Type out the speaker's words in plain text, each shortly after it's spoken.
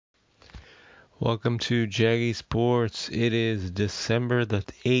Welcome to Jaggy Sports. It is December the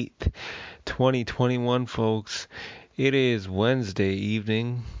 8th, 2021, folks. It is Wednesday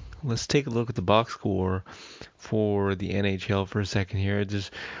evening. Let's take a look at the box score for the NHL for a second here.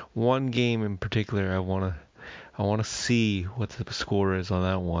 Just one game in particular I want to see what the score is on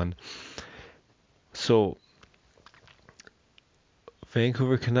that one. So,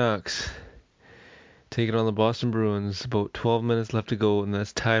 Vancouver Canucks taking on the Boston Bruins. About 12 minutes left to go, and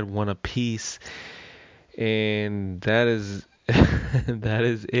that's tied one apiece. And that is that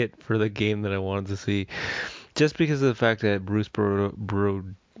is it for the game that I wanted to see. Just because of the fact that Bruce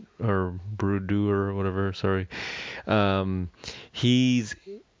Brodeau or whatever, sorry, he's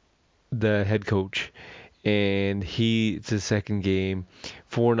the head coach, and it's his second game,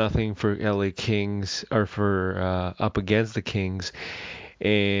 4-0 for LA Kings, or for up against the Kings,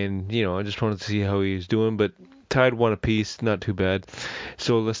 and I just wanted to see how he was doing, but tied one apiece, not too bad.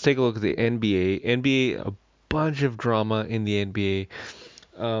 So let's take a look at the NBA. A bunch of drama in the NBA.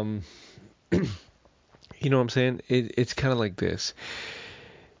 You know what I'm saying? It's kind of like this.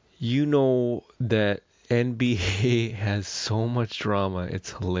 You know that NBA has so much drama,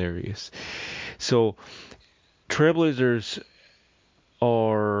 it's hilarious. So Trailblazers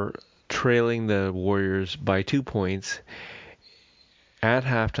are trailing the Warriors by 2 points at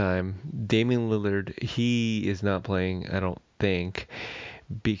halftime. Damian Lillard, he is not playing, I don't think,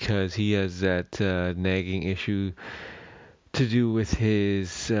 because he has that nagging issue to do with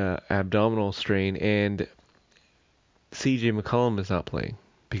his abdominal strain, and CJ McCollum is not playing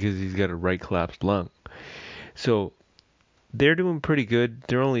because he's got a right collapsed lung. So they're doing pretty good.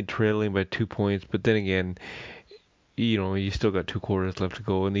 They're only trailing by 2 points, but then again, you still got 2 quarters left to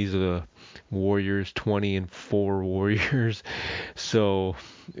go, and these are the Warriors, 20-4 Warriors. So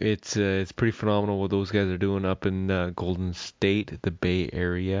it's pretty phenomenal what those guys are doing up in Golden State, the Bay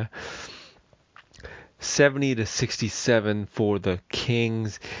Area. 70-67 for the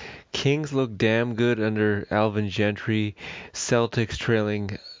Kings. Kings look damn good under Alvin Gentry. Celtics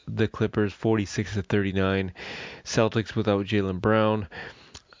trailing the Clippers 46-39. Celtics without Jaylen Brown.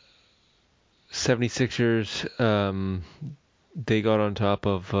 76ers, they got on top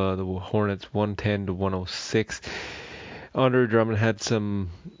of the Hornets 110-106. Andre Drummond had some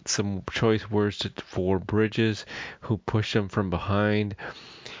choice words for Bridges, who pushed him from behind.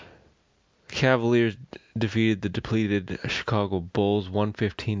 Cavaliers defeated the depleted Chicago Bulls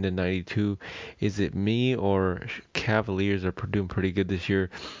 115-92. Is it me or Cavaliers are doing pretty good this year?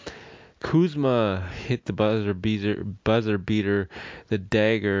 Kuzma hit the buzzer beater, the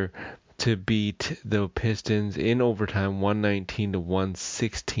dagger, to beat the Pistons in overtime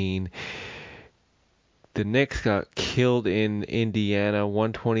 119-116. The Knicks got killed in Indiana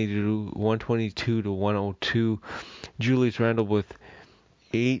 122-102. Julius Randle with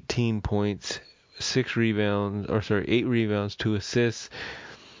 18 points, 8 rebounds, 2 assists.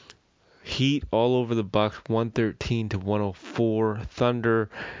 Heat all over the Bucks 113-104. Thunder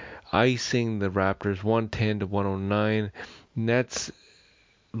icing the Raptors 110-109. Nets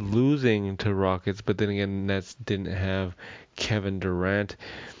losing to Rockets, but then again, Nets didn't have Kevin Durant.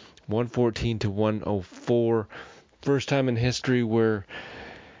 114-104. First time in history where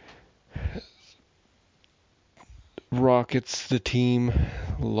Rockets, the team,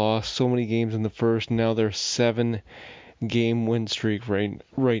 lost so many games in the first. Now they're 7-game win streak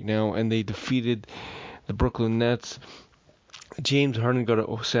right now, and they defeated the Brooklyn Nets. James Harden got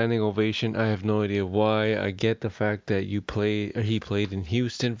a standing ovation. I have no idea why. I get the fact that he played in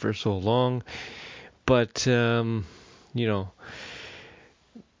Houston for so long, but it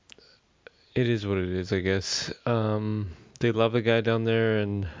is what it is, I guess. They love the guy down there,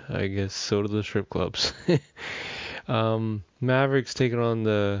 and I guess so do the strip clubs. Mavericks taking on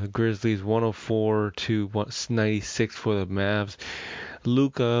the Grizzlies 104-96 for the Mavs.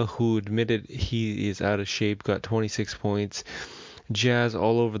 Luka, who admitted he is out of shape, got 26 points. Jazz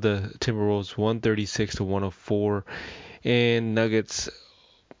all over the Timberwolves 136-104. And Nuggets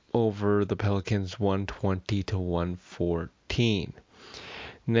over the Pelicans 120-114.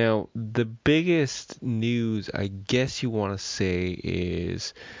 Now, the biggest news I guess you want to say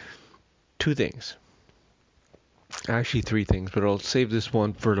is 2 things. Actually 3 things, but I'll save this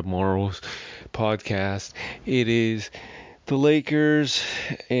one for tomorrow's podcast. It is the Lakers,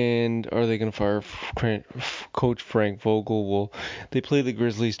 and are they going to fire Coach Frank Vogel? Well, they play the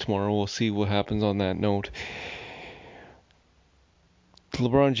Grizzlies tomorrow. We'll see what happens on that note.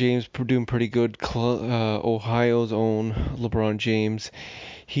 LeBron James doing pretty good. Ohio's own LeBron James,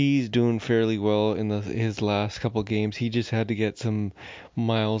 he's doing fairly well in his last couple games. He just had to get some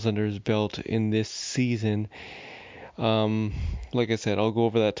miles under his belt in this season. Like I said, I'll go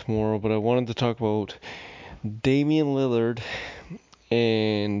over that tomorrow, but I wanted to talk about Damian Lillard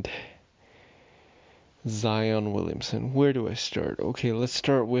and Zion Williamson. Where do I start? Okay, let's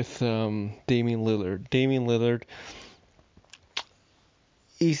start with Damian Lillard. Damian Lillard,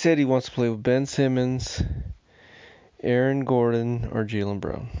 he said he wants to play with Ben Simmons, Aaron Gordon, or Jaylen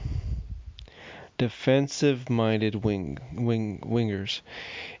Brown. Defensive-minded wingers.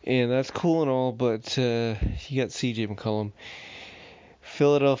 And that's cool and all, but you got CJ McCollum.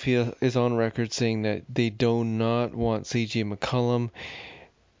 Philadelphia is on record saying that they do not want CJ McCollum.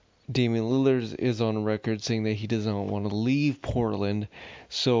 Damian Lillard is on record saying that he does not want to leave Portland.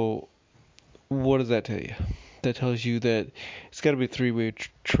 So what does that tell you? That tells you that it's got to be a three-way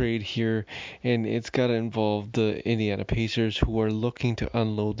trade here, and it's got to involve the Indiana Pacers, who are looking to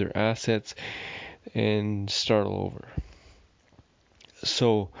unload their assets and start all over.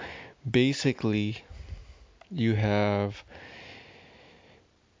 So basically, you have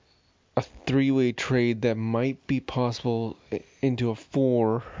a three-way trade that might be possible into a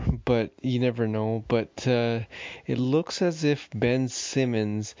four, but you never know. But it looks as if Ben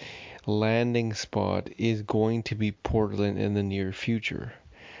Simmons' landing spot is going to be Portland in the near future.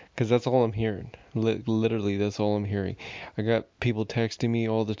 Because that's all I'm hearing. Literally, that's all I'm hearing. I got people texting me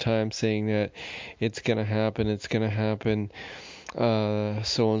all the time saying that it's going to happen, it's going to happen.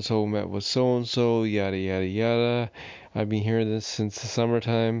 So-and-so met with so-and-so, yada, yada, yada. I've been hearing this since the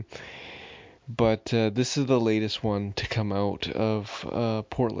summertime. But this is the latest one to come out of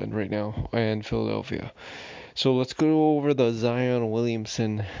Portland right now and Philadelphia. So let's go over the Zion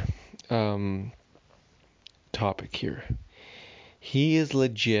Williamson topic here. He is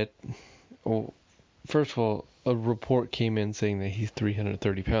legit. Oh, first of all, a report came in saying that he's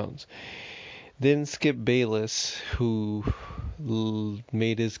 330 pounds. Then Skip Bayless, who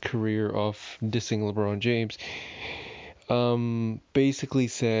made his career off dissing LeBron James, basically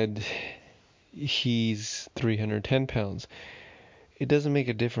said he's 310 pounds. It doesn't make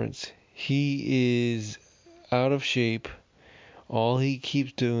a difference. He is out of shape. All he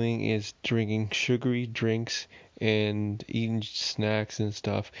keeps doing is drinking sugary drinks and eating snacks and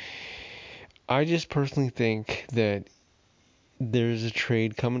stuff. I just personally think that there's a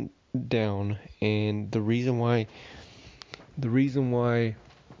trade coming down, and the reason why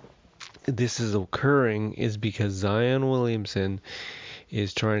this is occurring is because Zion Williamson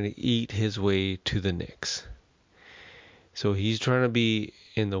is trying to eat his way to the Knicks. So he's trying to be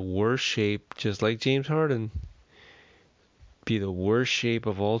in the worst shape, just like James Harden, be the worst shape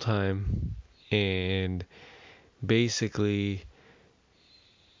of all time, and basically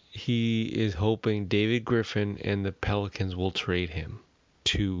he is hoping David Griffin and the Pelicans will trade him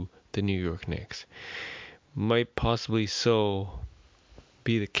to the New York Knicks. Might possibly so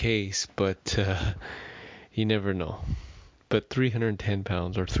be the case, but you never know. But 310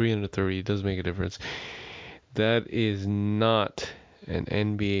 pounds or 330 does make a difference. That is not an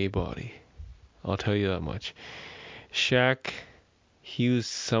NBA body. I'll tell you that much. Shaq, he was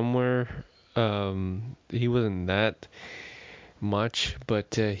somewhere. He wasn't that much,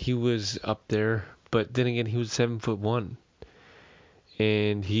 but he was up there. But then again, he was 7'1",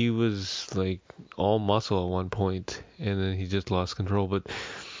 and he was like all muscle at one point, and then he just lost control. But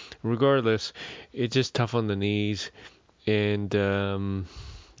regardless, it's just tough on the knees, and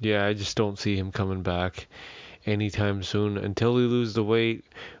yeah, I just don't see him coming back anytime soon until he loses the weight,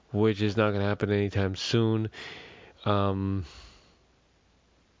 which is not going to happen anytime soon.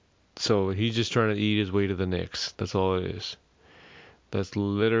 So he's just trying to eat his way to the Knicks. That's all it is. That's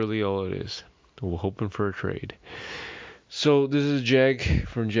literally all it is. We're hoping for a trade. So this is Jag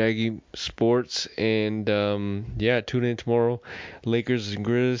from Jaggy Sports, and yeah, tune in tomorrow. Lakers and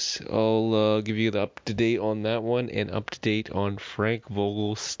Grizz. I'll give you the up to date on that one and up to date on Frank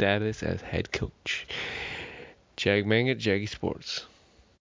Vogel's status as head coach. Jag Mangat, Jaggy Sports.